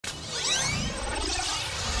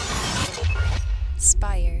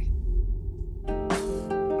Spire.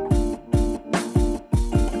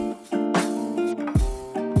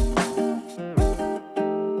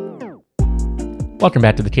 Welcome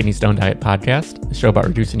back to the Kidney Stone Diet Podcast, a show about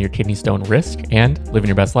reducing your kidney stone risk and living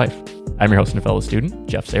your best life. I'm your host and fellow student,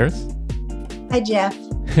 Jeff Saris. Hi, Jeff.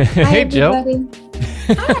 Hey, Hi, Jill.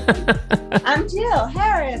 Hi. I'm Jill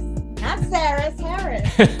Harris. Not Saris,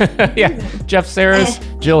 Harris. Yeah, Jeff Saris,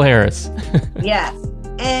 Jill Harris. Yes.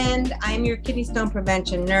 And I'm your kidney stone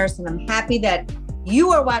prevention nurse, and I'm happy that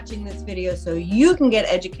you are watching this video so you can get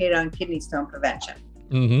educated on kidney stone prevention.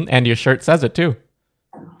 Mm-hmm. And your shirt says it too.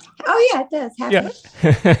 Oh, yeah, it does. Happy.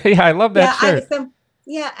 Yeah, yeah, I love that shirt.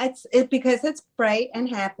 It's because it's bright and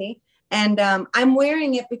happy. And I'm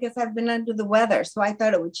wearing it because I've been under the weather. So I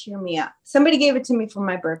thought it would cheer me up. Somebody gave it to me for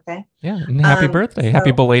my birthday. Yeah, and happy birthday. So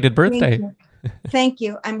happy belated birthday. Thank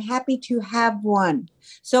you. I'm happy to have one.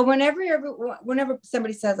 So whenever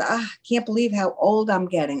somebody says, I can't believe how old I'm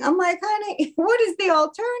getting, I'm like, honey, what is the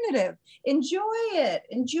alternative? Enjoy it.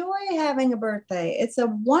 Enjoy having a birthday. It's a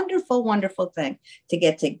wonderful, wonderful thing to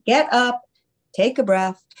get up, take a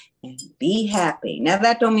breath, and be happy. Now,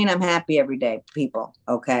 that don't mean I'm happy every day, people,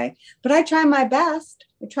 okay? But I try my best.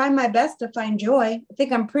 I try my best to find joy. I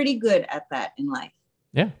think I'm pretty good at that in life.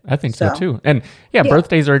 Yeah, I think so too. And yeah,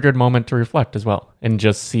 birthdays are a good moment to reflect as well and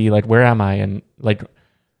just see like, where am I? And like,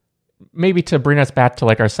 maybe to bring us back to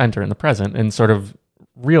like our center in the present and sort of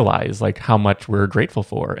realize like how much we're grateful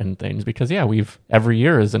for and things, because yeah, every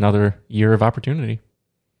year is another year of opportunity.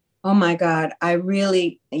 Oh my God. I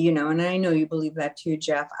really, and I know you believe that too,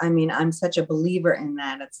 Jeff. I mean, I'm such a believer in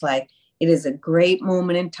that. It's like, it is a great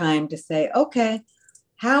moment in time to say, okay,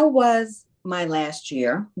 how was my last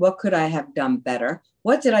year? What could I have done better?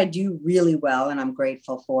 What did I do really well and I'm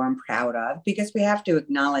grateful for and proud of? Because we have to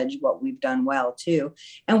acknowledge what we've done well too.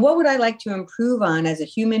 And what would I like to improve on as a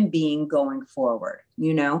human being going forward?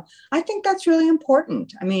 I think that's really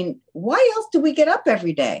important. I mean, why else do we get up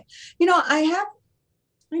every day?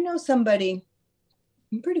 I know somebody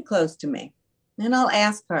pretty close to me, and I'll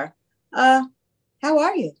ask her, how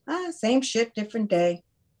are you? Same shit, different day.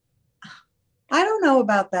 I don't know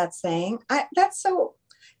about that saying. That's so,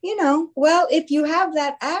 well, if you have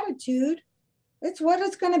that attitude, it's what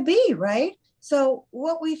it's going to be, right? So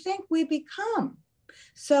what we think we become.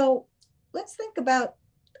 So let's think about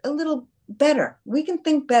a little better. We can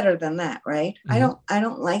think better than that, right? Mm-hmm. I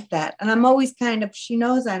don't like that. And I'm always she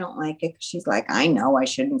knows I don't like it. She's like, I know I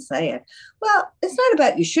shouldn't say it. Well, it's not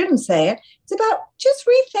about you shouldn't say it. It's about just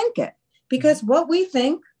rethink it, because what we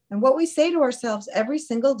think and what we say to ourselves every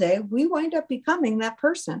single day, we wind up becoming that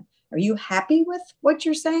person. Are you happy with what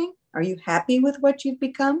you're saying? Are you happy with what you've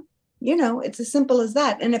become? It's as simple as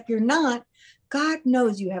that. And if you're not, God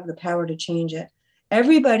knows you have the power to change it.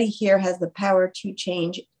 Everybody here has the power to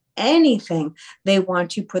change anything they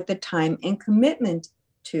want to put the time and commitment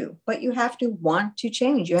to, but you have to want to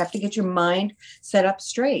change. You have to get your mind set up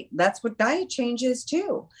straight. That's what diet change is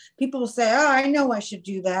too. People will say, oh, I know I should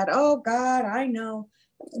do that. Oh God, I know.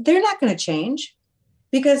 They're not going to change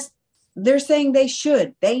because they're saying they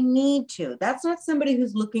should, they need to. That's not somebody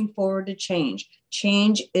who's looking forward to change.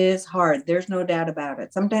 Change is hard. There's no doubt about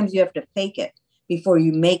it. Sometimes you have to fake it before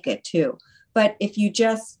you make it too. But if you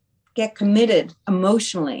just get committed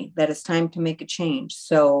emotionally that it's time to make a change.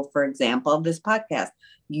 So for example, this podcast,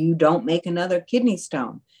 you don't make another kidney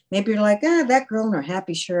stone. Maybe you're like, that girl in her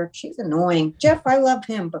happy shirt, she's annoying. Jeff, I love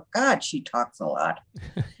him, but God, she talks a lot.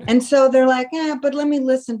 And so they're like, but let me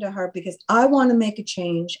listen to her because I want to make a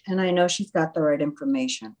change. And I know she's got the right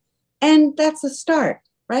information. And that's a start,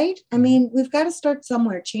 right? I mean, we've got to start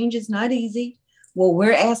somewhere. Change is not easy. What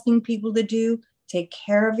we're asking people to do, take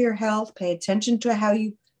care of your health, pay attention to how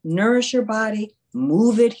you nourish your body,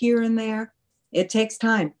 move it here and there. It takes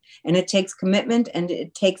time and it takes commitment and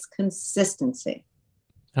it takes consistency.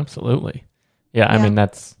 Absolutely. Yeah. I mean,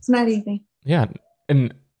 it's not easy. Yeah.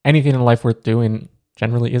 And anything in life worth doing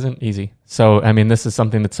generally isn't easy. So, I mean, this is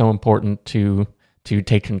something that's so important to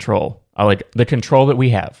take control. I like the control that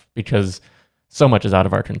we have because so much is out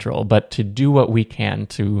of our control, but to do what we can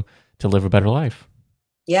to live a better life.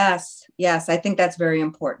 Yes. I think that's very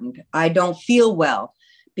important. I don't feel well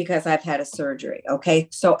because I've had a surgery. Okay.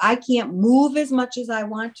 So I can't move as much as I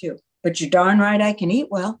want to, but you're darn right I can eat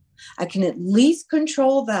well. I can at least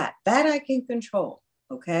control that. That I can control.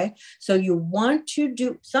 Okay. So you want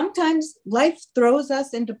to sometimes life throws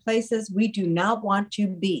us into places we do not want to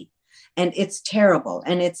be. And it's terrible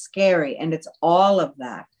and it's scary and it's all of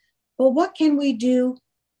that. But what can we do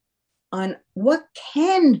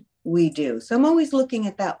we do? So I'm always looking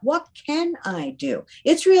at that. What can I do?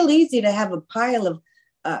 It's real easy to have a pile of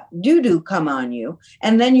doo-doo come on you.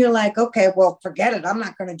 And then you're like, okay, well, forget it. I'm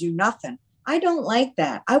not going to do nothing. I don't like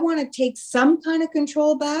that. I want to take some kind of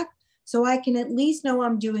control back so I can at least know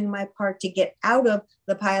I'm doing my part to get out of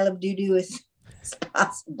the pile of doo-doo as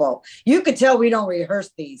possible. You could tell we don't rehearse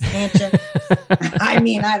these, can't you? I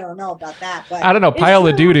mean, I don't know about that, but I don't know. Pile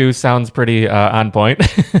of doo-doo sounds pretty on point.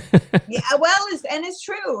 Yeah, well, it's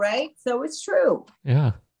true, right? So it's true.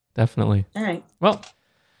 Yeah, definitely. All right. Well,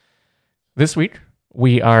 this week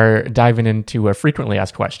we are diving into a frequently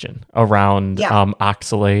asked question around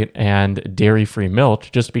oxalate and dairy-free milk,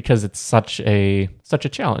 just because it's such a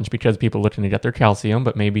challenge, because people are looking to get their calcium,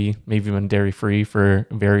 but maybe even dairy-free for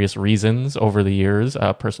various reasons over the years,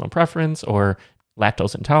 personal preference or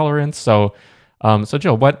lactose intolerance. So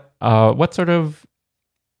Jill, what sort of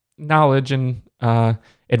knowledge and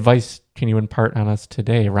advice can you impart on us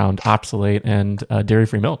today around oxalate and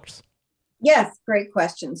dairy-free milks? Yes, great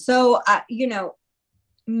question. So,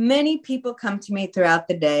 many people come to me throughout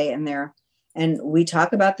the day and we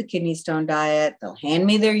talk about the kidney stone diet. They'll hand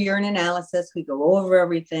me their urine analysis. We go over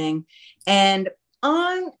everything. And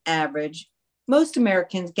on average, most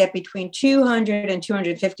Americans get between 200 and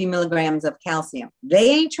 250 milligrams of calcium.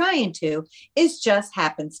 They ain't trying to. It's just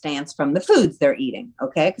happenstance from the foods they're eating.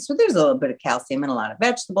 Okay. So there's a little bit of calcium in a lot of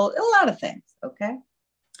vegetables, a lot of things. Okay.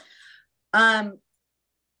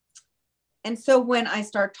 And so when I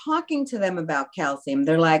start talking to them about calcium,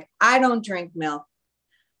 they're like, I don't drink milk.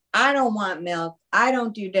 I don't want milk. I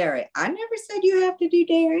don't do dairy. I never said you have to do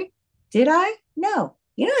dairy. Did I? No,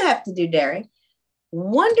 you don't have to do dairy.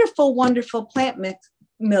 Wonderful, wonderful plant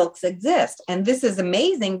milks exist. And this is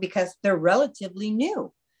amazing because they're relatively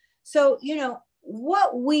new. So,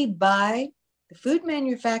 what we buy, the food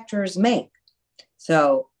manufacturers make.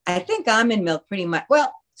 So I think almond milk pretty much,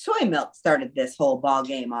 soy milk started this whole ball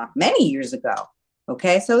game off many years ago.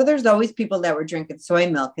 Okay. So there's always people that were drinking soy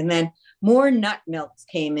milk, and then more nut milks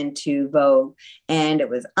came into vogue, and it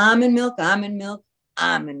was almond milk, almond milk,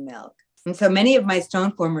 almond milk. And so many of my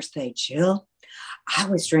stone formers say, Jill, I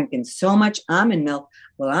was drinking so much almond milk.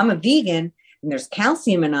 Well, I'm a vegan and there's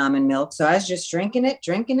calcium in almond milk. So I was just drinking it.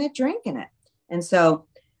 And so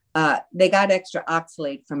they got extra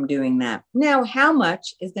oxalate from doing that. Now, how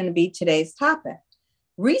much is going to be today's topic?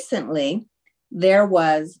 Recently, there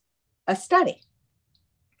was a study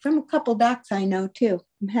from a couple docs I know too.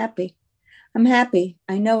 I'm happy.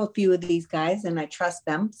 I know a few of these guys and I trust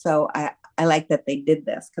them. So I like that they did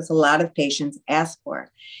this because a lot of patients asked for it.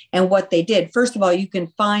 And what they did, first of all, you can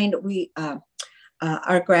find,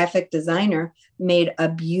 our graphic designer made a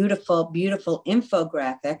beautiful, beautiful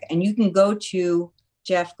infographic, and you can go to,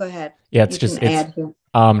 Jeff, go ahead. Yeah, it's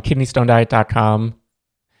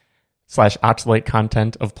kidneystone.com/oxalate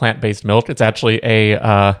content of plant-based milk. It's actually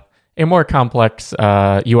a more complex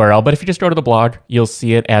URL, but if you just go to the blog, you'll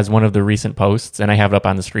see it as one of the recent posts, and I have it up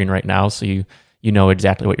on the screen right now, so you know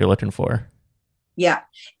exactly what you're looking for. Yeah,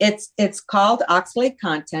 it's called Oxalate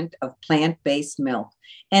Content of Plant-Based Milk,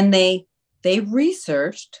 and they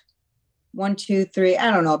researched 1, 2, 3, I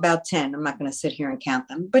don't know, about 10. I'm not going to sit here and count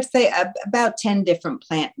them, but say about 10 different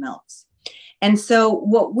plant milks. And so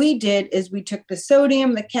what we did is we took the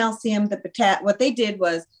sodium, the calcium, the potassium. What they did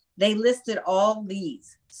was they listed all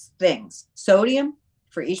these things, sodium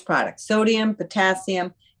for each product, sodium,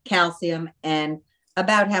 potassium, calcium, and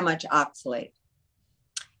about how much oxalate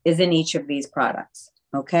is in each of these products.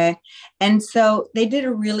 Okay. And so they did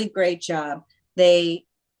a really great job. They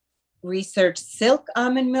researched silk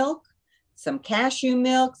almond milk, some cashew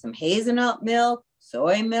milk, some hazelnut milk,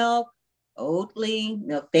 soy milk, Oatly,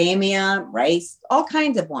 Milkbamia, rice, all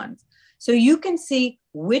kinds of ones. So you can see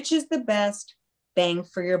which is the best bang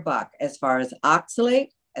for your buck as far as oxalate,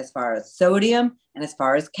 as far as sodium, and as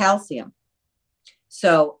far as calcium.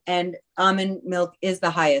 So, and almond milk is the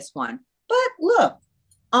highest one. But look,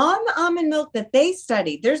 on the almond milk that they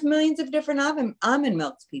studied, there's millions of different almond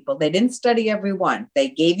milks, people. They didn't study every one. They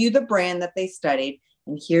gave you the brand that they studied,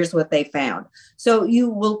 and here's what they found. So you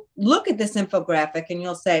will look at this infographic and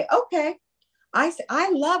you'll say, okay, I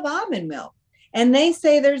love almond milk. And they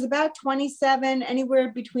say there's about 27,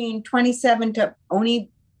 anywhere between 27 to only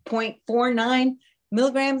 0.49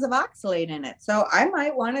 milligrams of oxalate in it. So I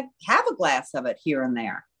might want to have a glass of it here and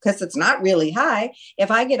there because it's not really high. If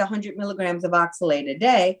I get 100 milligrams of oxalate a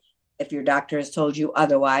day, if your doctor has told you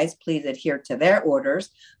otherwise, please adhere to their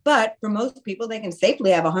orders. But for most people, they can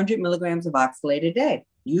safely have 100 milligrams of oxalate a day.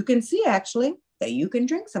 You can see actually that you can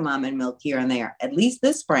drink some almond milk here and there, at least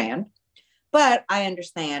this brand. But I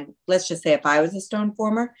understand, let's just say if I was a stone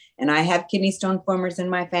former and I have kidney stone formers in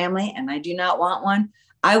my family and I do not want one,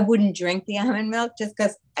 I wouldn't drink the almond milk just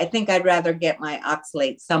because I think I'd rather get my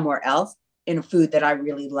oxalate somewhere else in a food that I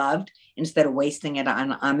really loved instead of wasting it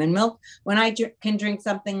on almond milk. When I can drink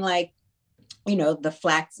something like, the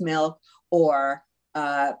flax milk or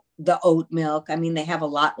the oat milk, I mean, they have a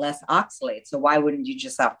lot less oxalate. So why wouldn't you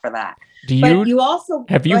just opt for that?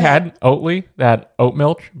 Have you had Oatly, that oat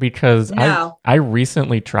milk? Because no. I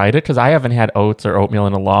recently tried it because I haven't had oats or oatmeal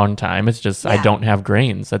in a long time. It's just, I don't have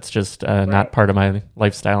grains. That's just not part of my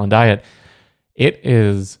lifestyle and diet. It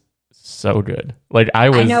is so good. Like I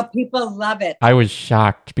know people love it. I was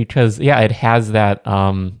shocked because it has that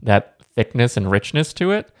that thickness and richness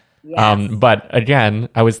to it. Yes. But again,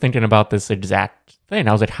 I was thinking about this exact thing.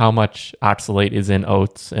 I was like, how much oxalate is in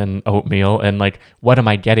oats and oatmeal, and like, what am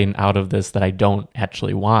I getting out of this that I don't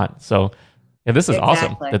actually want? So, this is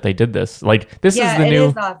awesome that they did this. Like, this is the new.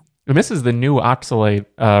 Awesome. And this is the new oxalate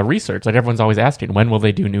research. Like everyone's always asking, when will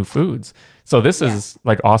they do new foods? So this is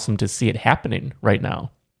like awesome to see it happening right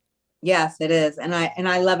now. Yes, it is, and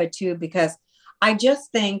I love it too, because I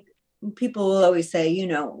just think people will always say,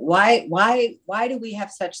 why do we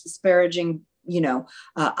have such disparaging,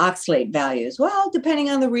 oxalate values? Well, depending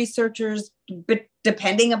on the researchers, but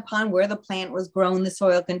depending upon where the plant was grown, the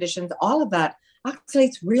soil conditions, all of that,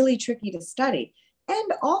 oxalate's really tricky to study.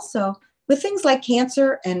 And also with things like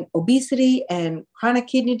cancer and obesity and chronic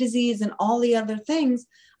kidney disease and all the other things,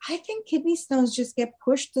 I think kidney stones just get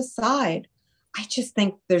pushed aside. I just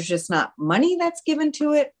think there's just not money that's given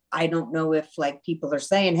to it. I don't know if like people are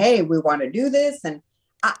saying, hey, we want to do this. And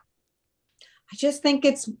I just think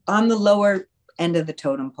it's on the lower end of the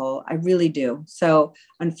totem pole. I really do. So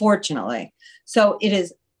unfortunately, so it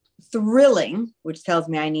is thrilling, which tells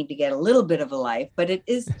me I need to get a little bit of a life, but it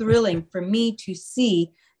is thrilling for me to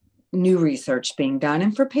see new research being done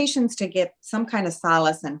and for patients to get some kind of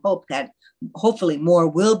solace and hope that hopefully more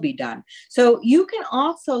will be done. So you can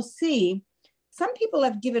also see some people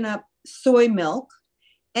have given up soy milk.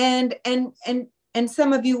 And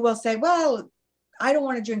some of you will say, well, I don't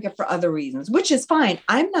want to drink it for other reasons, which is fine.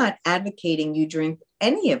 I'm not advocating you drink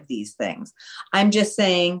any of these things. I'm just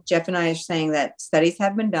saying, Jeff and I are saying that studies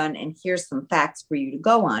have been done, and here's some facts for you to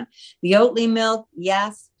go on. The Oatly milk,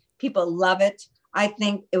 yes, people love it. I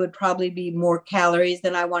think it would probably be more calories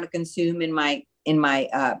than I want to consume in my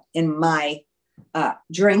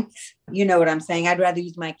drinks. You know what I'm saying? I'd rather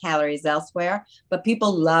use my calories elsewhere, but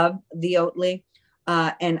people love the Oatly.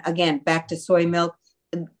 And again, back to soy milk.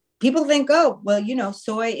 People think, oh, well,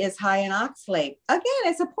 soy is high in oxalate. Again,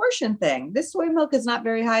 it's a portion thing. This soy milk is not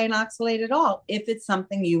very high in oxalate at all if it's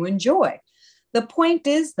something you enjoy. The point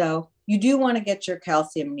is, though, you do want to get your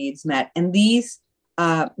calcium needs met. And these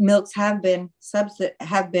milks have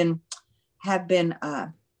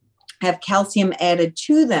calcium added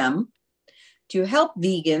to them to help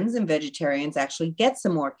vegans and vegetarians actually get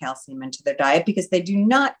some more calcium into their diet because they do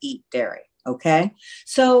not eat dairy. Okay.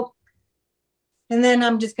 So, and then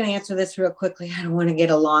I'm just going to answer this real quickly. I don't want to get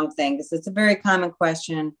a long thing because it's a very common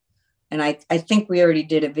question. And I think we already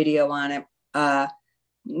did a video on it.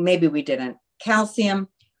 Maybe we didn't. Calcium,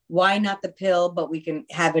 why not the pill, but we can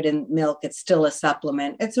have it in milk. It's still a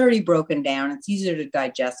supplement. It's already broken down. It's easier to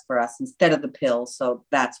digest for us instead of the pill. So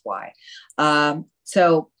that's why.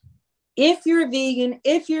 So if you're a vegan,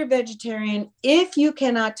 if you're a vegetarian, if you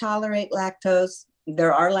cannot tolerate lactose,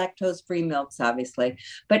 there are lactose-free milks, obviously.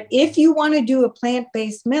 But if you want to do a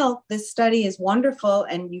plant-based milk, this study is wonderful.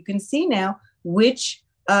 And you can see now which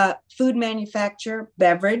food manufacturer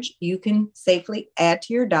beverage you can safely add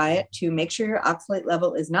to your diet to make sure your oxalate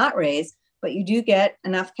level is not raised, but you do get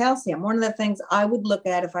enough calcium. One of the things I would look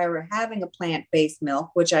at if I were having a plant-based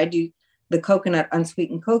milk, which I do, the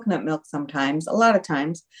unsweetened coconut milk sometimes, a lot of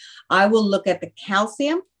times, I will look at the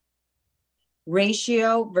calcium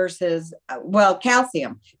ratio versus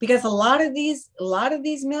calcium, because a lot of these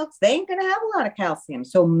milks, they ain't gonna have a lot of calcium.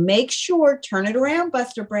 So make sure, turn it around,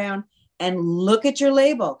 Buster Brown, and look at your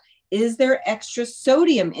label. Is there extra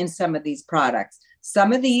sodium in some of these products?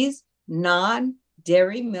 Some of these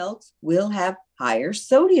non-dairy milks will have higher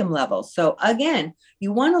sodium levels. So again,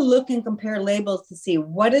 you want to look and compare labels to see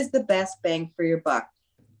what is the best bang for your buck.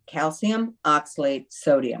 Calcium, oxalate,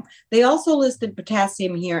 sodium. They also listed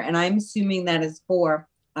potassium here, and I'm assuming that is for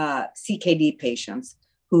CKD patients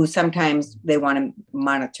who sometimes they want to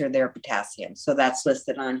monitor their potassium. So that's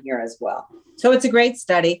listed on here as well. So it's a great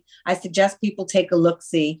study. I suggest people take a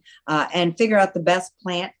look-see and figure out the best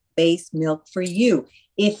plant-based milk for you.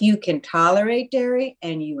 If you can tolerate dairy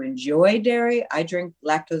and you enjoy dairy, I drink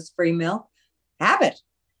lactose-free milk, have it.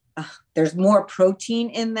 There's more protein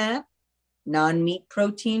in that. Non-meat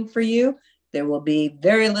protein for you. There will be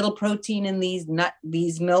very little protein in these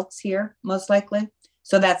milks here, most likely.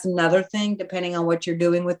 So that's another thing, depending on what you're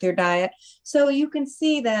doing with your diet. So you can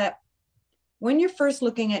see that when you're first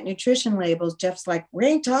looking at nutrition labels, Jeff's like, we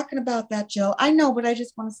ain't talking about that, Jill. I know, but I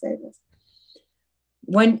just want to say this.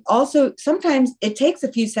 When also, sometimes it takes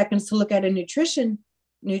a few seconds to look at a nutrition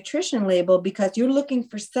label because you're looking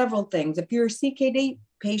for several things. If you're a CKD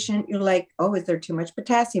patient, you're like, oh, is there too much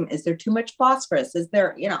potassium? Is there too much phosphorus? Is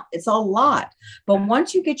there, it's a lot. But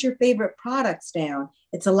once you get your favorite products down,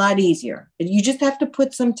 it's a lot easier. You just have to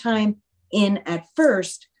put some time in at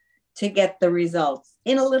first to get the results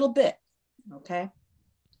in a little bit. Okay.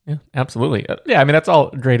 Yeah, absolutely. Yeah, I mean, that's all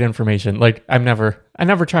great information. Like, I'm never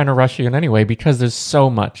trying to rush you in any way because there's so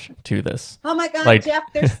much to this. Oh my God, Jeff,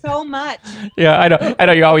 there's so much. Yeah, I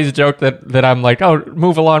know you always joke that I'm like, oh,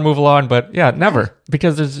 move along, but yeah, never,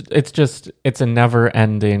 because it's a never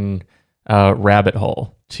ending rabbit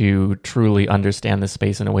hole to truly understand this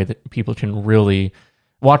space in a way that people can really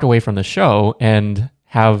walk away from the show and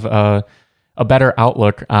have a better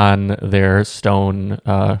outlook on their stone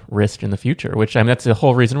risk in the future, which, I mean, that's the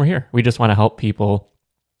whole reason we're here. We just want to help people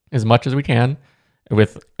as much as we can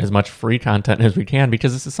with as much free content as we can,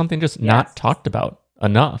 because this is something just not talked about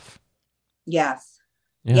enough. Yes.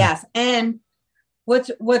 Yeah. Yes. And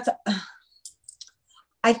what's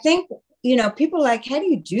I think, people are like, how do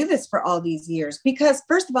you do this for all these years? Because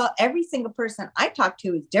first of all, every single person I talk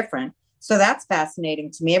to is different. So that's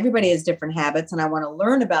fascinating to me. Everybody has different habits and I want to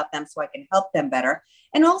learn about them so I can help them better.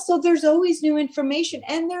 And also there's always new information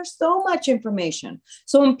and there's so much information.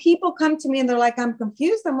 So when people come to me and they're like, I'm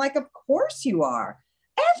confused, I'm like, of course you are.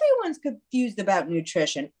 Everyone's confused about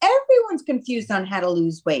nutrition. Everyone's confused on how to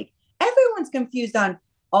lose weight. Everyone's confused on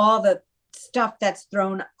all the stuff that's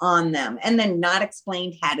thrown on them and then not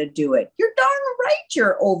explained how to do it. You're darn right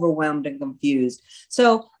you're overwhelmed and confused.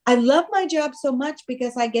 So I love my job so much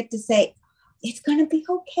because I get to say, it's going to be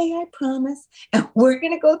okay, I promise. And we're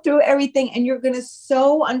going to go through everything and you're going to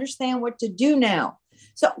so understand what to do now.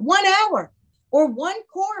 So 1 hour or one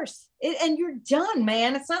course and you're done,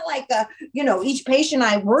 man. It's not like, each patient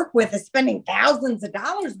I work with is spending thousands of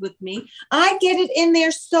dollars with me. I get it in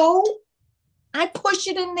there. So I push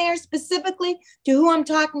it in there specifically to who I'm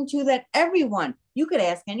talking to, that everyone, you could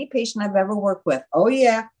ask any patient I've ever worked with. Oh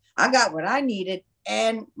yeah, I got what I needed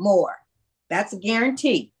and more. That's a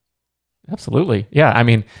guarantee. Absolutely. Yeah. I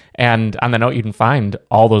mean, and on the note, you can find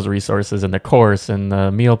all those resources in the course and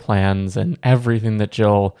the meal plans and everything that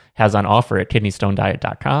Jill has on offer at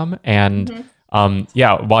kidneystonediet.com. And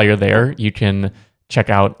while you're there, you can check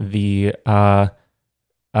out you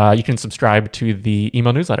can subscribe to the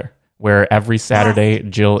email newsletter, where every Saturday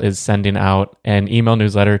Jill is sending out an email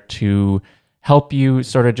newsletter to help you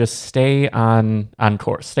sort of just stay on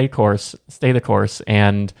course, stay the course,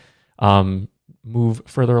 and move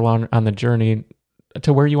further along on the journey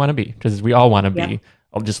to where you want to be, because we all want to be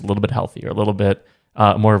just a little bit healthier, a little bit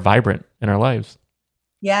more vibrant in our lives.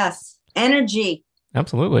 Yes. Energy.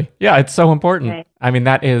 Absolutely. Yeah, it's so important. Okay. I mean,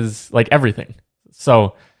 that is like everything.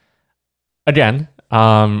 So again,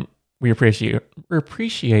 we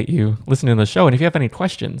appreciate you listening to the show. And if you have any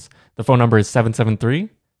questions, the phone number is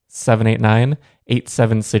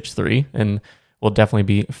 773-789-8763. And we'll definitely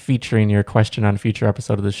be featuring your question on a future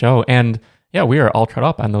episode of the show. And yeah, we are all caught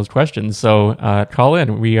up on those questions. So call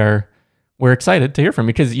in. We're excited to hear from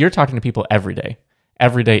you, because you're talking to people every day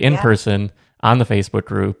in person on the Facebook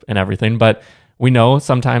group and everything. But we know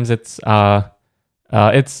sometimes it's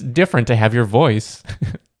different to have your voice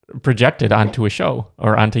projected onto a show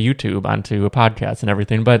or onto YouTube, onto a podcast and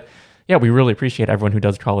everything. But yeah, we really appreciate everyone who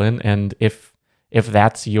does call in. And if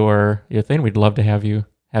that's your thing, we'd love to have you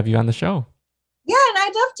on the show. Yeah, and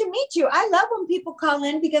I'd love to meet you. I love when people call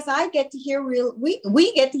in because I get to hear we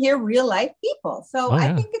get to hear real life people. So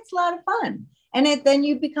I think it's a lot of fun. And then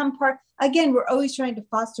you become part. Again, we're always trying to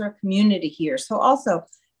foster a community here. So also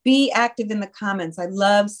be active in the comments. I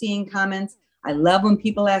love seeing comments. I love when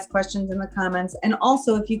people ask questions in the comments. And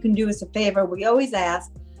also, if you can do us a favor, we always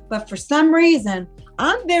ask, but for some reason,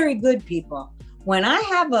 I'm very good, people. When I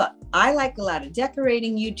like a lot of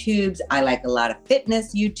decorating YouTubes. I like a lot of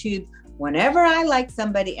fitness YouTubes. Whenever I like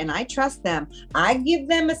somebody and I trust them, I give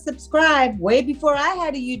them a subscribe way before I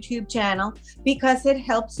had a YouTube channel, because it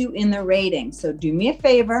helps you in the ratings. So do me a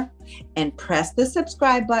favor and press the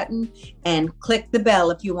subscribe button and click the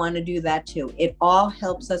bell if you want to do that too. It all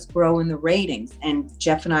helps us grow in the ratings. And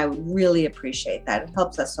Jeff and I would really appreciate that. It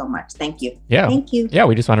helps us so much. Thank you. Yeah. Thank you. Yeah,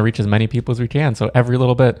 we just want to reach as many people as we can. So every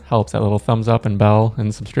little bit helps, that little thumbs up and bell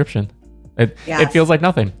and subscription. It feels like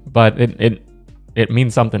nothing, but it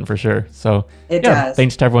means something for sure. So it does.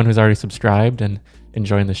 Thanks to everyone who's already subscribed and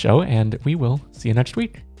enjoying the show. And we will see you next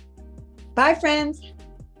week. Bye, friends.